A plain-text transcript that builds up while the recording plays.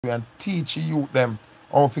and teach the youth them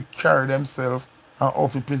how to carry themselves and how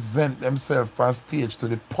to present themselves on stage to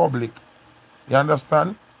the public. You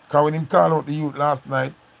understand? Because when him call out the youth last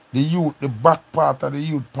night, the back part of the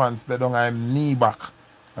youth pants, they don't have him knee back.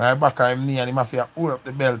 And I back of him knee and him have to hold up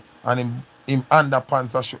the belt and him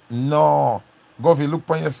underpants are shoot. No. Go if you look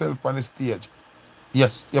on yourself on the stage.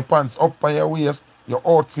 Yes, your pants up on your waist, your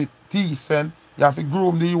outfit decent. You have to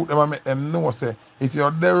groom the youth them and make them know, say, if you're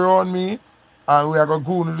there around me and we are going to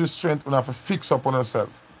go into the strength, we have to fix up on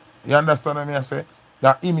ourselves. You understand what I say?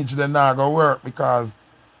 That image then not going to work because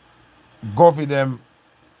govy them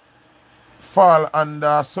fall under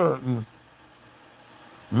a certain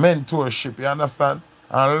mentorship, you understand?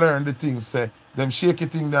 And learn the things, say, them shaky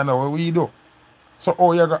thing they know what we do. So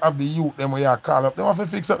how you gonna have the youth them where you call up, they have to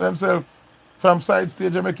fix up themselves from side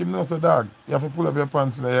stage and make him know the dog. You have to pull up your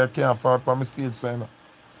pants there, you can't fall from the stage sign.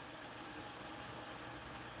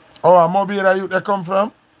 Oh, a Mobile youth they come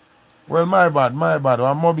from? Well, my bad.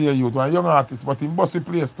 One Mobile youth, one young artist, but in bossy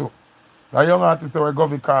place too. A young artist that we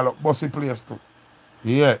go call up bossy place too.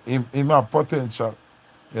 Yeah, him have potential.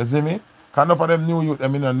 You see me? Because enough of them new youth,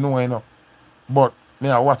 them don't know enough. But me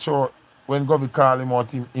I watch out when Govy call him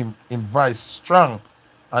out, him voice strong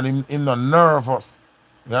and him not nervous.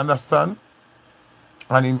 You understand?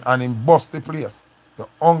 And him bust the place. The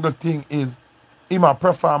only thing is him a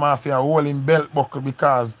perform after a hold him belt buckle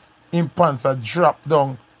because him pants are dropped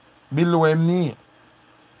down below him knee.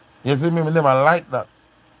 You see me? Me never like that.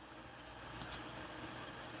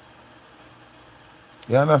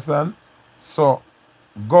 You understand? So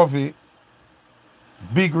Govy,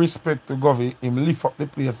 big respect to Govy, him lift up the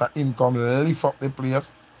place and him come lift up the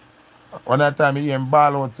place. One time he hear him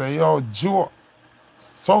ball out say, yo, Joe,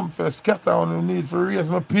 sumfest scatter on the need for raise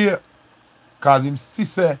my pay. Cause him see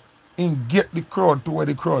say him get the crowd to where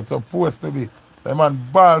the crowd supposed to be. The man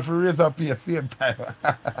ball for raise a pay same time.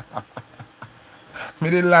 Me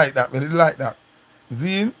didn't like that.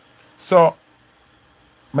 Zine? So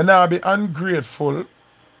me now be ungrateful,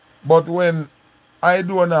 but when I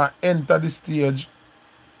do not enter the stage,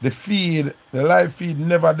 the live feed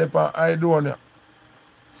never depend I do.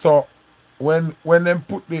 So when them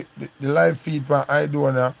put the live feed on I do,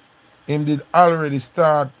 him did already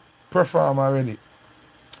start perform already.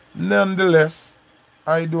 Nonetheless,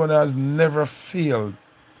 I do has never failed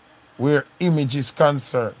where image is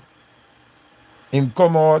concerned. Him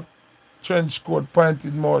come out, trench coat,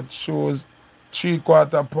 pointed mouth, shoes,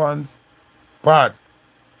 3/4 pants, pad.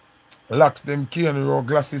 Locks them cane row,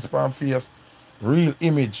 glasses pan face, real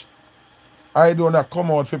image. I don't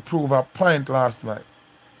come out to prove a point last night.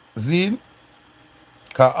 Zine?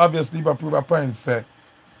 Because obviously if I prove a point, say,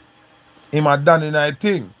 him a done in a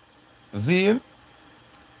thing. Zine?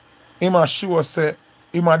 Him a sure say,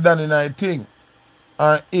 him a done in a thing.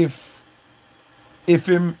 And if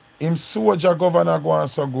him soldier governor go on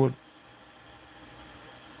so good,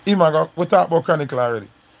 him a go, we talk about Chronicle already.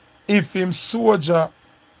 If him soldier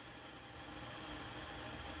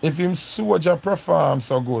perform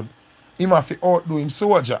so good, him have to outdo him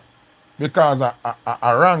soldier because of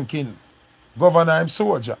rankings. Governor him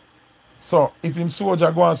soldier. So if him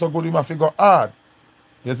soldier go on so good, him have to go hard.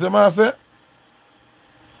 You see what I say?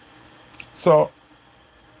 So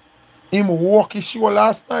him walk his show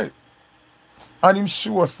last night. And him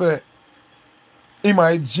sure say him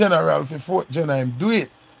a general for 4th Gen him do it.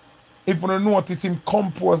 If you don't notice him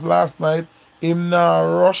compose last night, him nah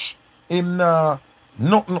rush, him nah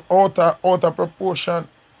nothing out of proportion,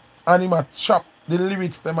 and him a chop the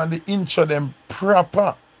lyrics them and the intro them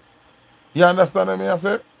proper. You understand what I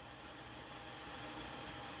say?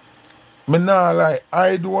 Me nah like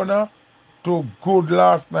I do wanna do good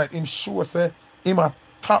last night. Him sure say him a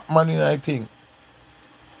top man in I think.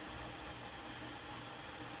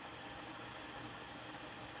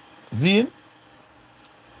 Zine?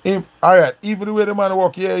 Him, alright, even the way the man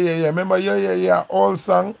walk, yeah. Remember, all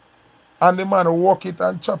song, and the man walk it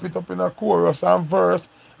and chop it up in a chorus and verse,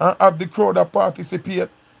 and have the crowd that participate.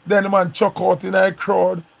 Then the man chuck out in a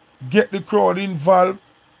crowd, get the crowd involved.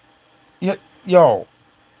 Yeah, yo,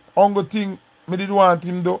 only thing me did want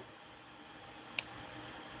him do,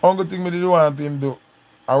 and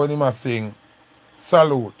when him a sing,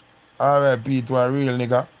 salute, R.I.P. to a real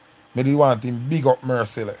nigga, me did want him big up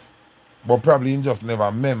merciless. But probably him just never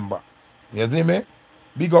remember. You see me?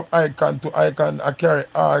 Big up icon to icon. I carry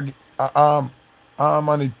arm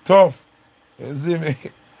and it tough. You see me?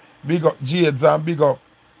 Big up Jades and big up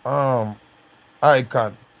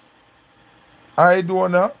icon. I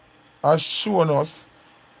Donor has shown us.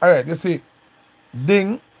 Alright, you see,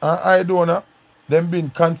 Ding and I Donor, them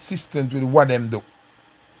been consistent with what them do.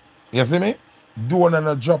 You see me? Donor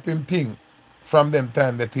not drop him thing. from them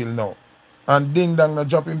time that till now. And Ding Dong no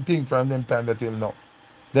drop him thing from them time that till now.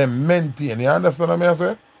 Them maintain. You understand what I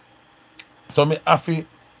say? So me have to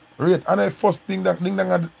rate. And the first thing that Ding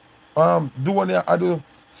Dong do when I do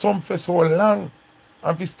sumfest so long.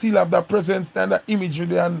 And we still have that presence and that imagery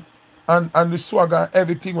there and the swagger and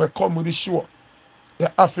everything will come with the show. You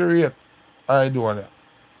have to rate. I do on it.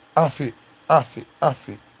 Have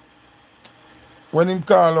it. When him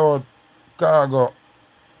call out Cargo,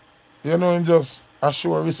 you know him just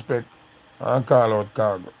show respect and call out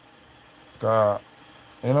Cargo. Cause,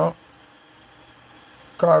 you know,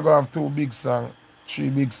 Cargo have 2 big songs, 3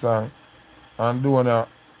 big songs, and doing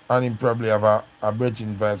and him probably have a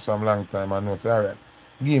bridging vibe some long time and know say, alright,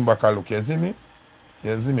 give him back a look, you see me?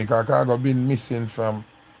 You see me? Because Cargo been missing from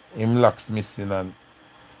him locks missing and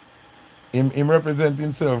him represent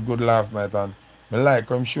himself good last night and I like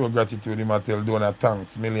him show gratitude him and tell Donna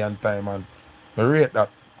thanks million times and I rate that.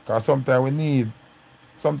 Because sometimes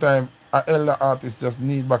an elder artist just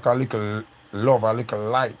need back a little love, a little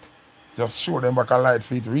light. Just show them back a light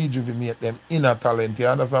for it, rejuvenate them inner talent. You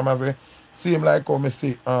understand what I say? Same like how I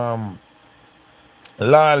say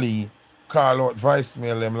Lali call out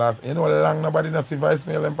voicemail them last. You know how long nobody not see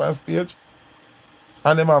voicemail them on stage?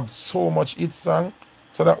 And them have so much hit song.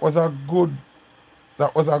 So that was a good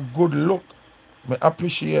look. I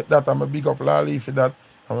appreciate that. I'm a big up Lali for that.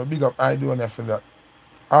 I'm a big up Idonia for that.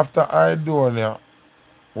 After Idonia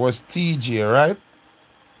was TJ, right?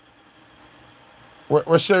 Where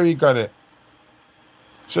Sherika there?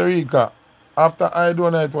 Sherika. After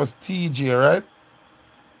Idonia it was TJ, right?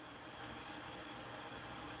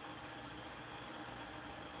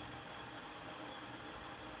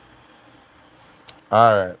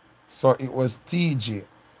 Alright. So it was TJ.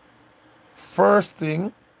 First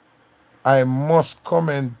thing, I must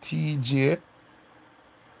comment TJ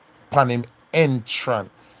upon him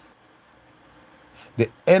entrance. The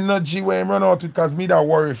energy where him run out with, because me that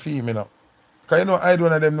worry for him, you know. Because you know I don't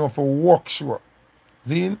know them know for work sure.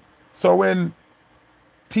 See? So when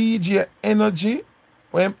TJ energy,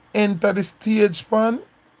 when him enter the stage pan,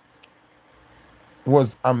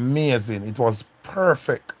 was amazing. It was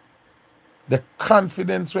perfect. The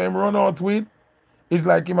confidence when him run out with, it's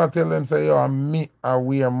like him I tell them, say, yo, I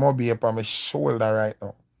wear Moby up on my shoulder right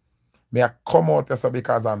now. Me I come out there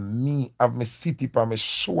because of me, have my city on my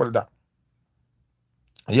shoulder.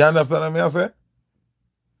 You understand what I say?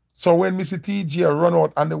 So when me see TJ run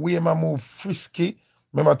out and the way I move frisky,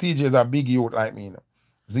 remember TJ is a big youth like me, you know.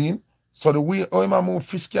 See? So the way I move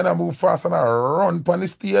frisky and I move fast and I run on the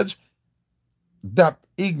stage, that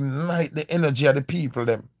ignite the energy of the people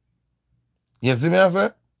them. You see me I say?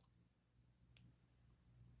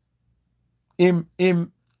 Him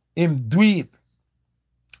do it.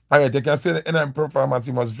 Alright, you can say the end performance,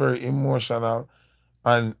 he was very emotional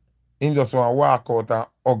and he just want to walk out and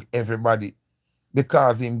hug everybody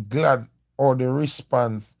because him glad all the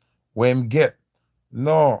response when him get.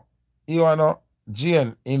 No, you know,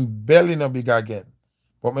 Jane, him belly no big again.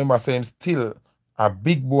 But remember, say him still a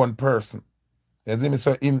big bone person. You see me?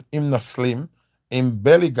 So him not slim, him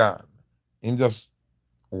belly gone. Him just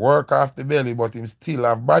work off the belly, but him still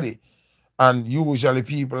have body. And usually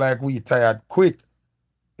people like we tired quick.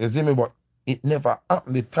 You see me? But it never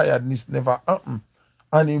happened. The tiredness never happened.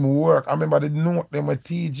 And him work. I remember the note them with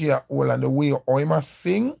TJ all and the way how him a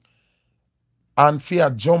sing and fear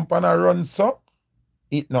jump and a run so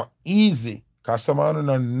it not easy. Because someone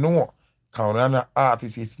don't know. Because when an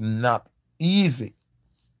artist it's not easy.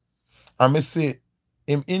 And me say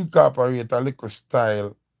him incorporate a little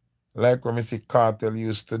style like when me see Cartel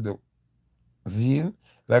used to do. See?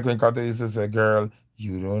 Like when Carter used to say, girl,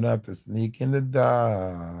 you don't have to sneak in the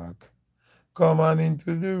dark. Come on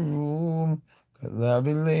into the room, cause I'll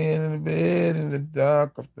be laying in the bed in the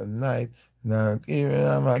dark of the night. Now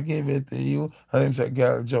I'ma give it to you. And him say,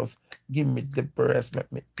 girl, just give me the breast, make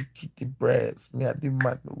me kick the breast. Me at the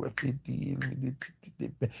man with it.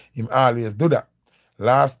 Him always do that.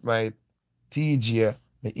 Last night, TJ,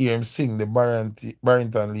 me hear him sing the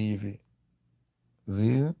Barrington Levy.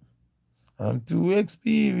 See? I'm too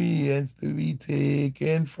experienced to be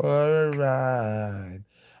taken for a ride.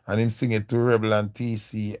 And him sing it to Rebel and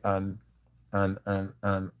TC and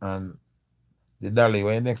the Dolly.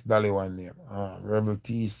 What next Dolly one name? Rebel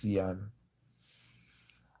TC and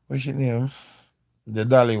what's your name? The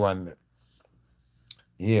Dolly one name.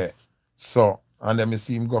 Yeah. So, and then me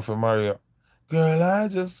see him go for Mario. Girl, I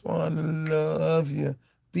just wanna love you.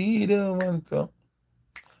 Be the one to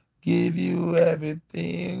give you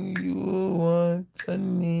everything you want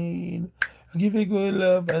and need. I'll give you good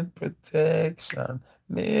love and protection.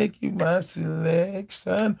 Make you my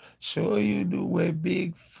selection. Show you the way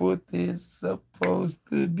Bigfoot is supposed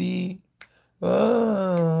to be.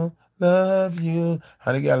 Oh, love you.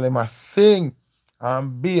 And the girl let me sing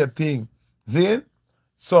and be a thing. Zin?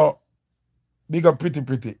 So, big up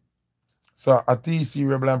pretty. So, a TC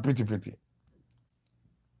Rebel and pretty.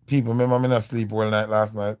 People, remember me not sleep all night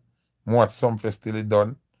last night. More sumfest still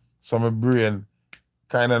done. So my brain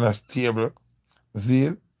kind of not stable.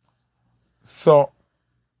 Zin? So,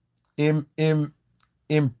 him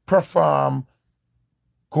perform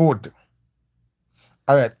good.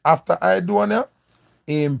 Alright, after I do on it,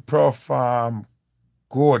 him perform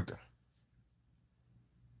good.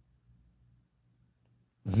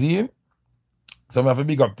 Zin? So I have to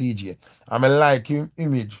big up TJ. And I like him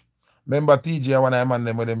image. Remember TJ when I man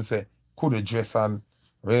them with them say, could you dress on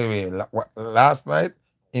last night,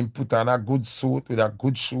 him put on a good suit with a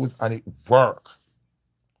good shoes and it work.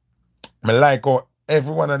 I like how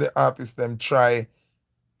every one of the artists them try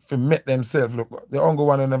to make themselves look good. The only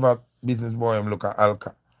one who never business boy him look at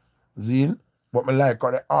Alka. Zin? But I like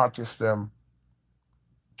how the artists them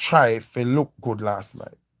try to look good last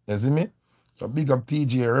night. You see me? So big up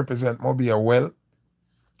TJ represent Mobia well.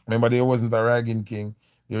 Remember there wasn't a Ragging King.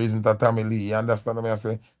 There isn't a Tommy Lee. You understand what I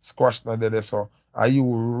say? Squash not there. So are you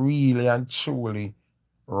really and truly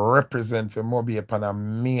represent for Mobia upon a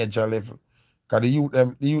major level? Because the youth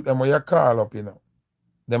them where you call up, you know.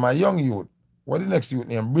 Them are young youth. What the next youth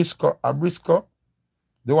name? Briscoe.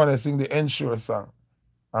 The one that sing the Ensure song.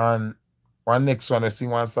 And one next one that sing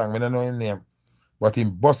one song. I don't know his name. But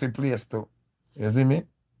in bossy place too. You see me?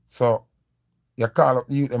 So you call up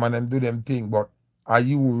the youth them and them do them thing, but are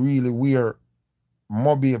you really wear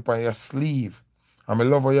Moby upon your sleeve? And I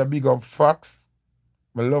love how you big up Fox.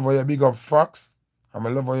 I love how you big up Fox. And I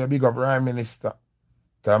love how you big up Prime Minister.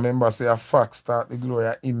 Because I remember say a Fox start the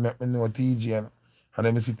glory, him make me know TJ. And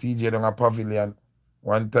then I see TJ down a pavilion.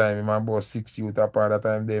 One time, him and about 6 youth apart that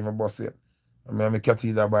time they even bus it. And I catch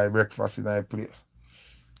either buy breakfast in that place.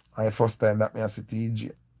 And the first time that I see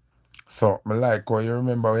TJ. So I like how you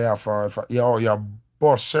remember where you for yo, your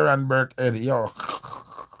boss Sharon Burke Eddie, yo.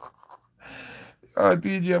 Oh,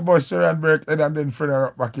 TJ boss Sharon Burke Eddie and then Fred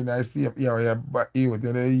up back in the stadium. Yo, yeah, but you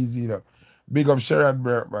know, easy though. Big up Sharon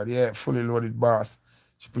Burke, but yeah, fully loaded boss.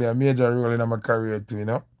 She play a major role in my career too, you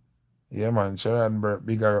know. Yeah, man, Sharon Burke,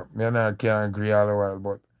 bigger up. Me and I can't agree all the while,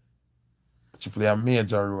 but she play a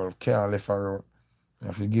major role, can't left her role. I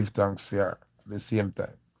have to give thanks for her at the same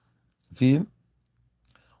time. See?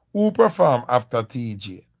 Who performed after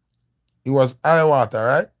TJ? It was Iwater,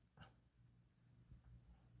 right?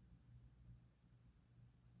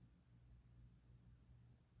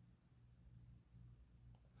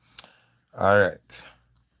 All right.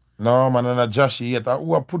 No, man, and a Joshy yet.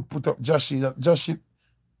 Who I put up Joshy? Joshy,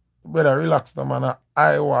 better relax, no, man.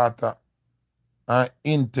 Iwater and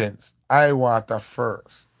Intense. Iwater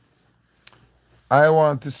first. I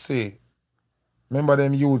want to say, remember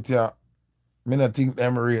them youth here, me not think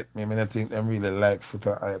them rate me. Me not think them really like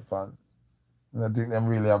Foota hype and I don't think them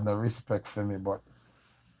really have no respect for me, but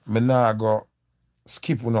me nah go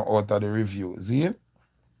skip no out of the review. See?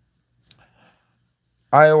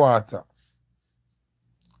 Iwater.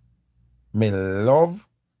 Me love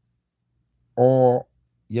or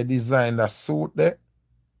you design a suit there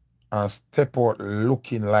and step out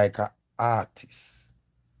looking like an artist.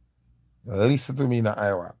 Listen to me now,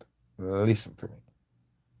 Iwater. Listen to me.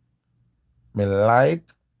 Me like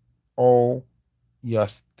how you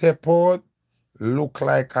step out, look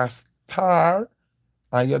like a star,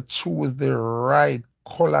 and you choose the right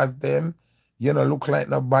colors them. You don't look like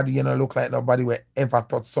nobody, you don't look like nobody we ever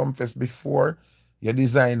thought sumfest before. You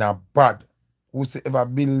design a bad. Whosoever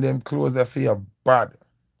build them clothes they for you bad.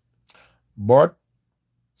 But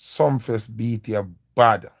sumfest beat you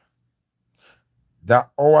bad. The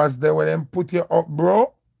hours there when them put you up,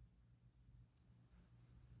 bro.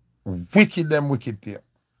 Wicked there.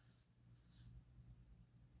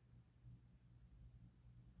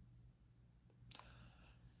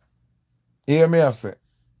 Hear me I say,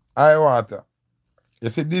 Iwater. You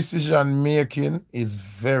see, decision making is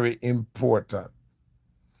very important.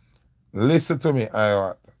 Listen to me,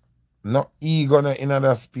 Iwater. No ego no in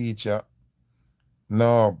other speech, yeah.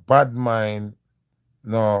 No bad mind,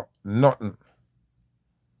 no nothing.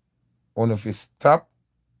 Only if you stop,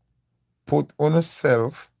 put on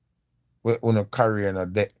yourself where on a career in a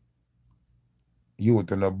day. You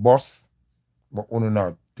to the boss, but on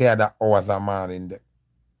not tear that hours a man in there.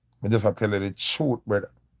 I just tell you the truth,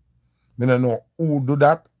 brother. I don't know who do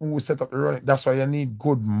that, who set up the running. That's why you need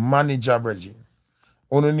good manager, brother.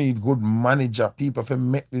 You need good manager, people to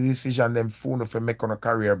make the decision them phone to make on a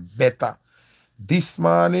career better. This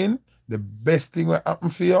morning, the best thing will happen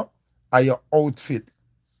for you are your outfit.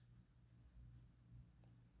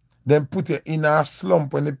 Then put you in a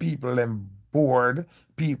slump when the people them bored,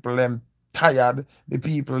 people them tired, the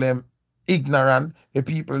people them ignorant, the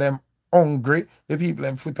people them hungry, the people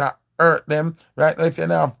them foot hurt them. Right now, if you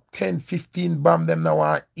have 10, 15 bomb them now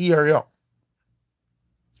want to hear you.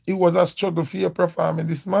 It was a struggle for your performing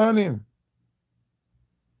this morning.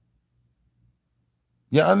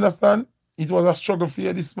 You understand? It was a struggle for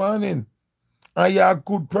you this morning. And you're a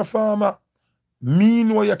good performer.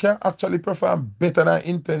 Meanwhile, you can actually perform better than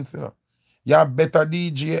Intense. You know? You're a better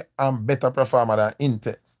DJ and better performer than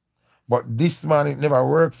Intense. But this man, it never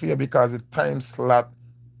worked for you because the time slot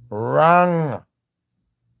wrong.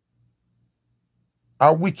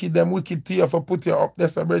 A wicked to for put you up there,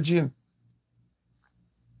 so Bridging.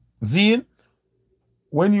 Zine,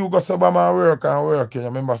 when you go to work, you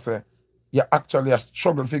remember say, you actually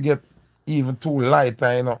struggle to get even too light,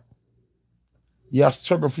 you know. You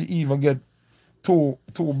struggle to even get too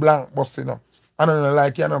blank bus, you know. I don't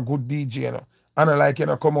like you're not good DJ, you know. I don't like you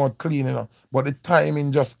not come out clean, you know. But the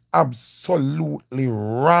timing just absolutely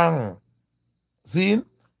wrong. See?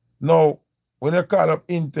 Now, when you call up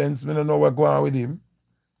Intense, we don't know what's going on with him.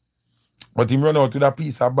 But him run out with a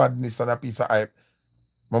piece of badness and a piece of hype.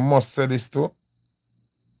 I must say this too.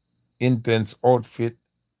 Intense outfit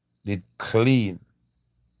did clean.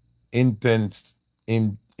 Intense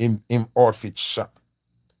in outfit shot.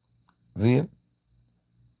 See?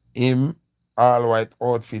 Him all white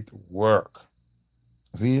outfit work.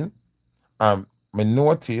 See? Me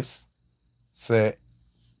notice say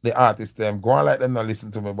the artists them go on like them not listen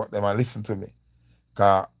to me, but them a listen to me.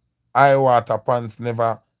 Cause high water pants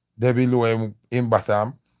never they below him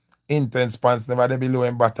bottom. Intense pants never they below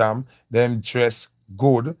him bottom. Them dress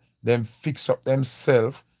good. Them fix up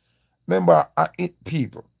themselves. Remember,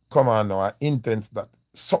 people, come on now, Intense that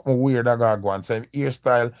something weird that got going. So him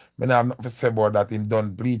hairstyle, I have nothing to say about that. Him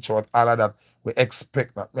done bleach out, all of that. We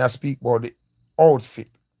expect that. I speak about the outfit.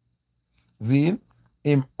 Zine,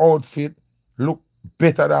 him outfit look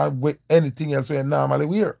better than anything else we normally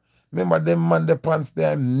wear. Remember them man the pants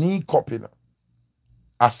they knee cup, you know.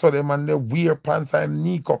 I saw them man they wear pants I'm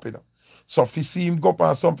knee cup, you know. So if you see him go up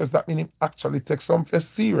on sumfest, that means him actually take sumfest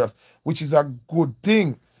serious, which is a good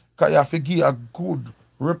thing. Because you have to give a good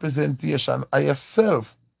representation of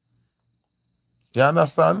yourself. You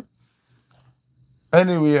understand?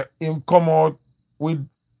 Anyway, him come out with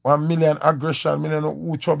 1 million aggression. I don't know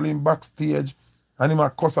who trouble him backstage. And him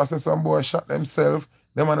a cuss and say some boy shot themselves.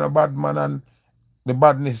 Them and a bad man and the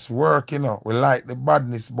badness work, you know. We like the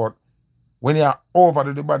badness, but when you're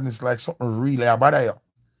over the badness, like something really bad you.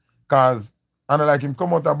 Because, and like him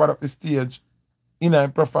come out and bad up the stage, him a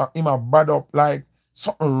bad up like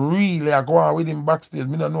something really go on with him backstage.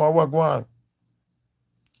 I don't know what go on.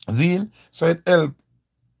 Zine, so it help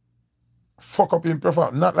fuck up him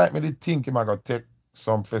perform. Not like me did think him I got take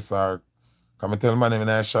some fest or come tell man in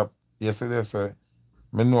a shop yesterday, so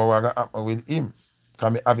I know what got happen with him.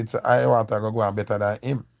 Because I have it to high water go on better than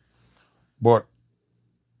him. But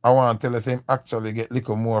I want to tell us him actually get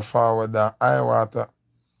little more forward than high water.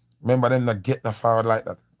 Remember them not get the forward like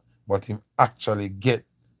that. But him actually get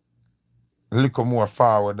a little more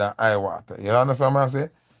forward than high water. You understand what I'm saying?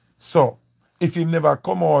 So, if he never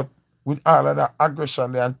come out with all of that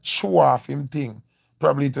aggression there and show off him thing,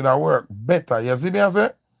 probably to that work better. You see me I say?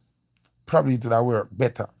 Probably to that work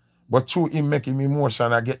better. But through him making me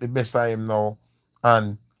emotion, I get the best of him now.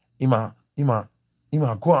 And him a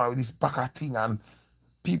go on with this pack of thing and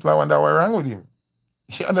people I wonder what's wrong with him.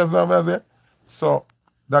 You understand what I'm saying? So,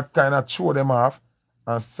 that kind of throw them off.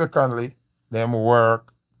 And secondly, them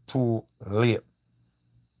work too late.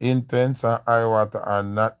 Intense and high water are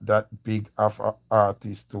not that big of an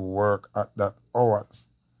artist to work at that hours.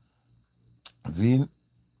 Zine,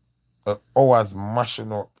 hours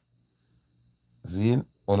mashing up. Zine,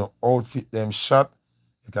 on the outfit them shot,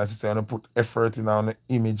 you can see on put effort in on the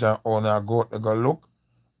image and on a go look.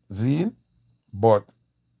 Zine, but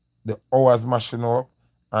the hours mashing up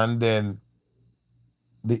and then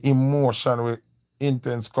the emotion with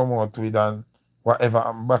Intense come out with and whatever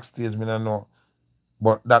I'm backstage, me don't know.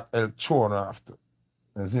 But that help thrown after.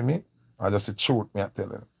 You see me? I just say truth me I tell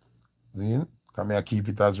you. See? Because I keep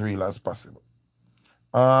it as real as possible.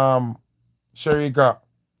 Sherika,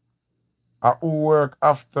 who work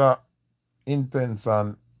after Intense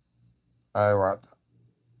and high water?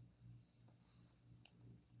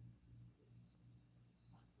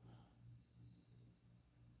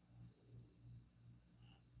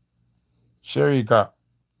 Sherika,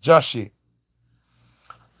 Joshi.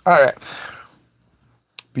 All right.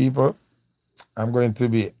 People, I'm going to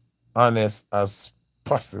be honest as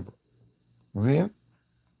possible. See?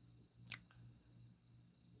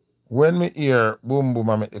 When me hear Boom Boom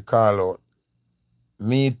I make the call out,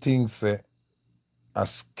 me think say a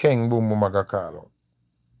skeng Boom Boom I go call out.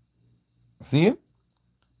 See?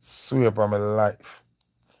 Swear upon my life.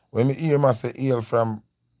 When me hear him say hail from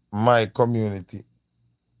my community,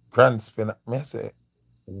 Grand Spin, me say,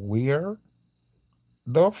 where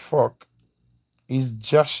the fuck is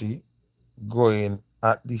Joshy going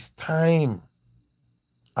at this time?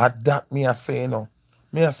 At that me I say,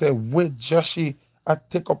 me I say, where Joshy I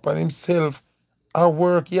take upon himself I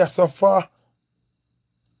work here so far.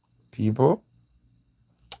 People,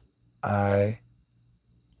 I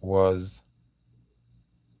was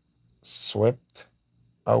swept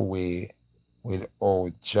away with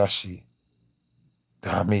old Joshy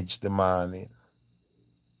damaged the morning.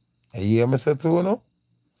 You hear me say too, no?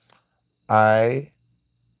 I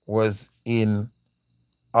was in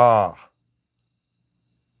awe,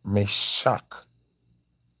 me shock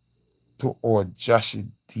to how Joshy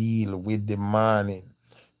deal with the morning.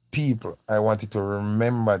 People, I want you to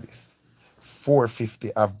remember this.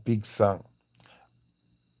 450 have big song.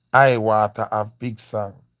 Eye Water have big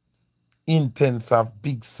song. Intense have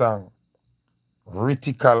big song.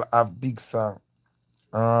 Ritical have big song.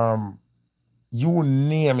 You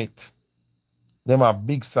name it. Them have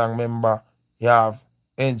big song, member. You have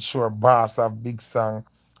Ensure Boss have big song.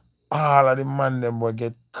 All of the man them will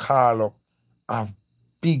get called up have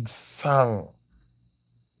big song.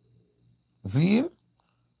 See?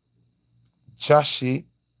 Joshy,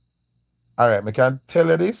 alright, I can tell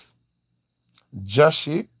you this.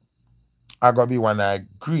 Joshy I gonna be one of the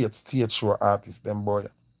great stage show artists, them boy.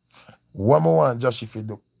 What more want Joshy to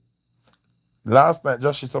do? Last night,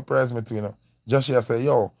 Joshy surprised me too, Joshy I say,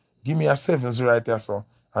 yo, give me a sevens right there, so.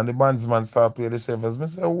 And the bandsman start play the sevens. I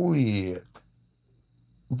say, wait.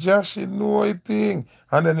 Joshy know a thing.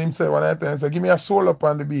 And then him say one night time, say, give me a solo up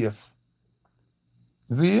on the bass.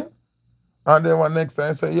 See? And then one next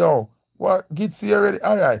time say, yo, what, Gitsy already?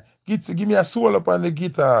 Alright, Gitsy, give me a solo up on the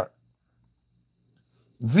guitar.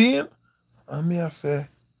 See? And me I say,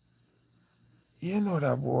 you know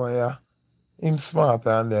that boy, him smarter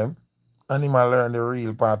than them. And him a learn the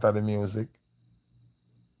real part of the music.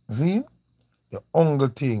 See? The only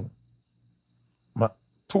thing.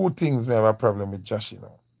 Two things me have a problem with Joshy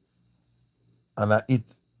now. And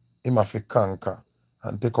him have to conquer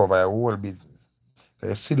and take over a whole business.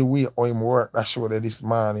 You see the way how him work that show there this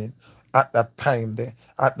morning, at that time there,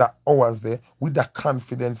 at that hours there, with that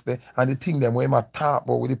confidence there, and the thing them where him a talk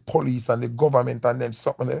about with the police and the government and them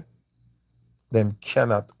something there, them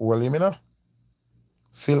cannot hold him,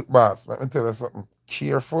 Silk Boss, let me tell you something.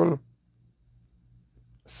 Careful.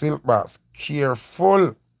 Silk Boss,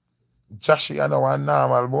 careful. Joshy and a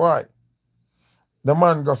normal boy. The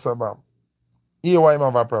man goes about. Here what him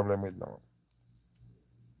have a problem with now.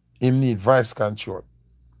 Him need voice control.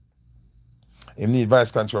 Him need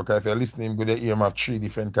voice control because if you listen to him, you hear him have 3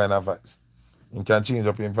 different kind of voice. He can change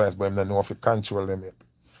up his voice, but him don't know if he control them yet.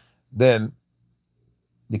 Then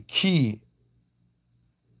the key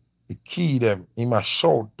them, he must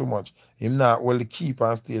shout too much. Him not well the keep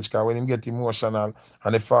on stage because when him get emotional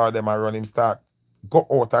and the father them around him start go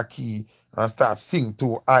out a key and start sing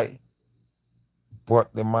too high.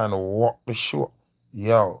 But the man walk the show.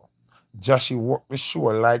 Yo, Joshy walk the show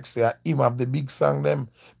like say him have the big song them.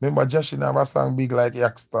 Remember Joshy have a song big like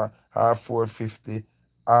Yaxter or 450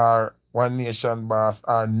 or One Nation Boss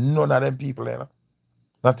or none of them people,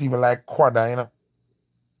 Not even like Quada,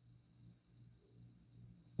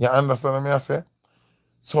 You understand what I say?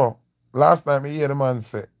 So, last time I hear the man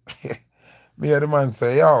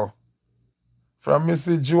say, yo, from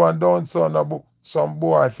Missy Joe and down some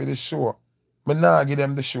boy for the show, me nah give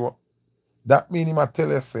them the show. That mean him a tell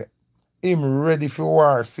you say, him ready for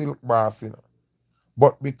war Silk Boss,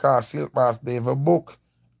 But because Silk Boss they have a book,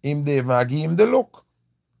 him they even give him the look.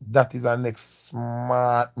 That is our next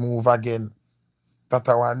smart move again. That's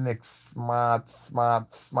our next smart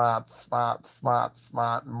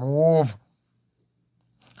move.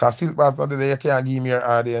 Because Silk Boss not there, you can't give me your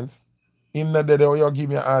audience. Him not there, you give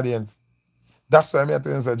me your audience. That's why I'm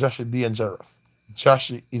telling you, Joshy dangerous.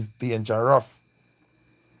 Joshy is dangerous.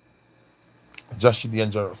 Joshy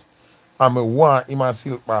dangerous. And I want him and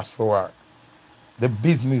Silk Boss for war. The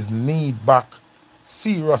business need back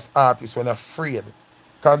serious artists when afraid.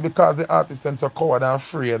 Because the artists them so coward and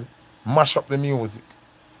afraid, mash up the music.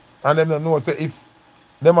 And them don't know say if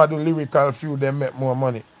them a do lyrical few, them make more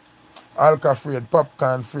money. Alka afraid,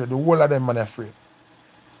 Popcorn afraid, the whole of them man afraid.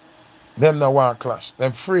 Them not want clash.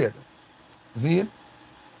 Them afraid. See?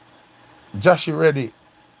 Joshy ready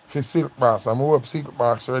for Silk Box. I'm hope Silk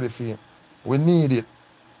Box ready for him. We need it.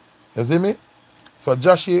 You see me? So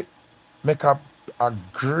Joshy make a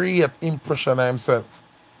great impression on himself.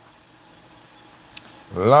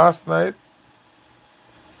 Last night,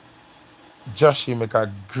 Joshy make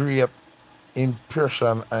a great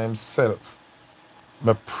impression on himself.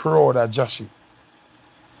 I'm proud of Joshy.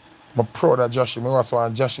 I'm proud of Joshy. I was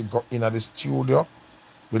when Joshy got in the studio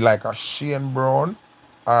with like a Shane Brown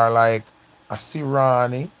or like a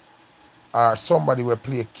Sirani or somebody will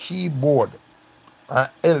play keyboard and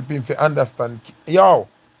help him to understand. Yo,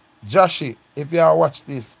 Joshy, if you watch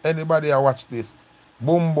this, anybody watch this,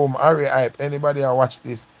 Boom Boom, Harry Hype, anybody watch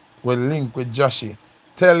this, will link with Joshy.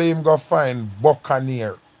 Tell him go find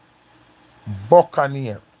Buccaneer.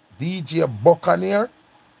 Buccaneer. DJ Buccaneer.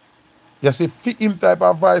 You see, fit him type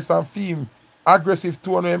of voice and feel aggressive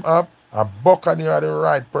tone him up, a Buccaneer are the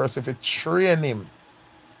right person to train him,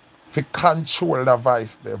 to control the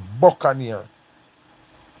voice, the Buccaneer.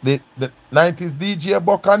 The 90s DJ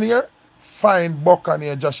Buccaneer, find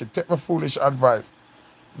Buccaneer Joshy. Take my foolish advice.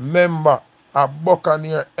 Remember, a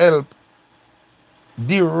Buccaneer help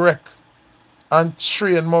direct and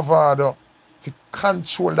train Movado to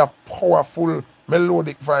control the powerful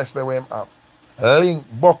melodic voice that we have. Link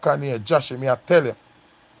Buccaneer Joshy, me I tell you.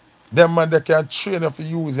 Them man they can train you to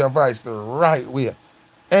use your voice the right way.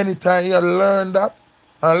 Anytime you learn that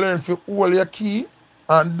and learn to hold your key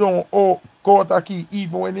and don't go out a key,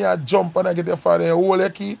 even when you jump and get your father and hold your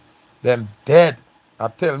key, them dead. I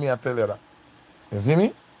tell you that. You see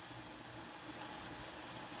me?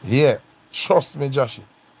 Yeah. Trust me, Joshy.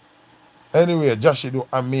 Anyway, Joshy do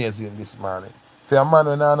amazing this morning. For a man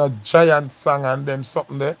when I know giant song and them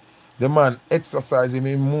something there, the man exercising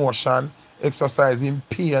emotion, exercising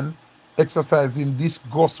pain, exercising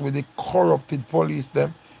disgust with the corrupted police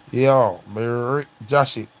them. Yo,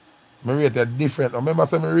 Joshy, me rate you different. Remember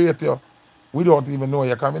say me rate you, we don't even know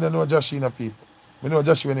you, because I don't know Joshy in the people. I know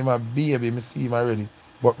Joshy when he's a baby, I see him already.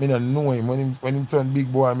 But I don't know him. When he turn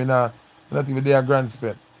big boy, I not even there grand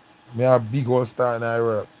spend. I a big old star in the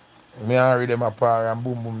world. I read them apart and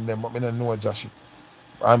boom boom them, but I don't know Joshy.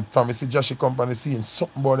 And from I see Joshy company seeing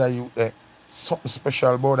something about that youth there, something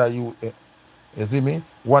special about that youth there. You see me?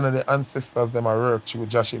 One of the ancestors them I work through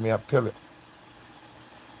Joshy, me I tell you.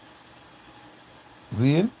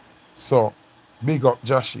 Zine? So, big up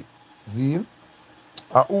Joshy. Zine?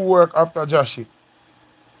 And who work after Joshy?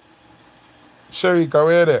 Sherika,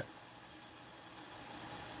 where there?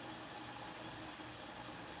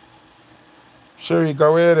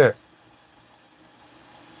 Sherika, where there?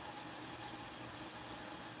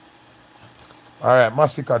 Alright,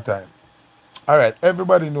 massacre time. Alright,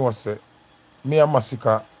 everybody knows that me and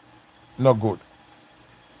Massacre not good.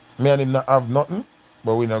 Me and him not have nothing,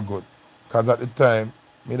 but we not good. Because at the time,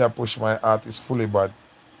 me that push my artist fully bad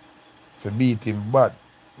to beat him bad.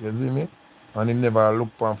 You see me? And him never look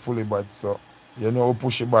for him fully bad. So, you know, we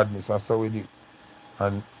push the badness, that's how we do.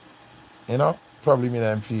 And, you know, probably me and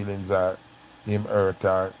him feelings are him hurt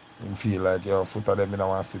or him feel like, yo, Foota them, I don't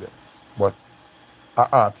want to see them. But, an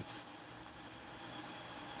artist.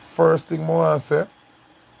 First thing I want to say,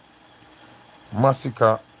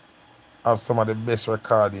 Massacre have some of the best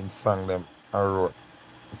recording song them I wrote.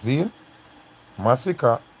 See?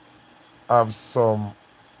 Massacre have some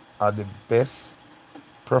of the best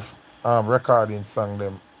recording song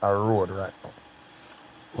them I wrote right now.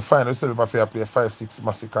 We find ourselves if I play 5-6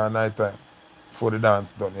 Massacre at night time before the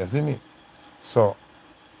dance done. You see me? So,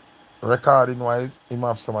 recording wise, him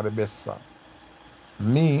have some of the best songs.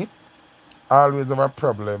 Me, always have a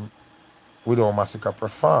problem with how Massacre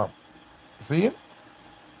perform. See?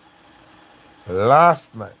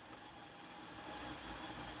 Last night,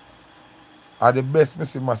 are the best me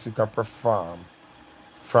see Massacre perform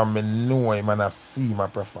from me know him and I see him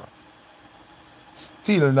perform.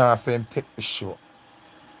 Still now say him take the show.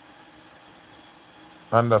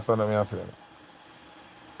 Understand what I'm saying?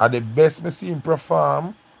 Are the best me see him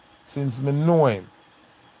perform since me know him.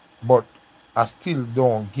 But I still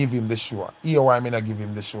don't give him the show. Here why I not give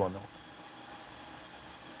him the show now.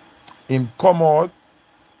 Him come out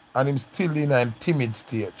and him still in a timid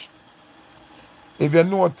stage. If you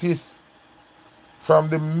notice, from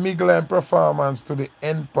the midline performance to the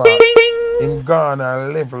end part, him gone a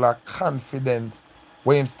level of confidence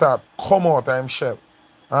where him start come out of himself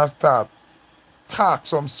and start talk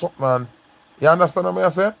something. And you understand what I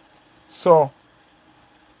say? So,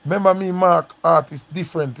 remember me mark artist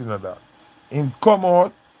different in that. Him come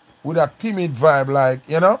out with a timid vibe like,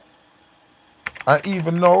 you know? And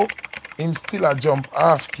even now, him still a jump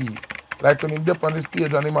half key. Like when him dip on the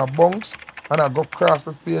stage and him a bounce, and I go cross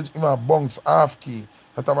the stage, him a bounce half key.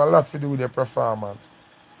 That have a lot to do with the performance.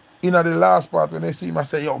 in the last part when they see him, I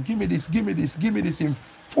say, yo, give me this, give me this, give me this. Him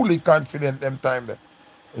fully confident them time there.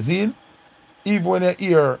 You see? Even when you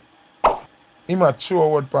hear him a throw a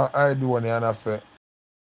word pan I do and I say,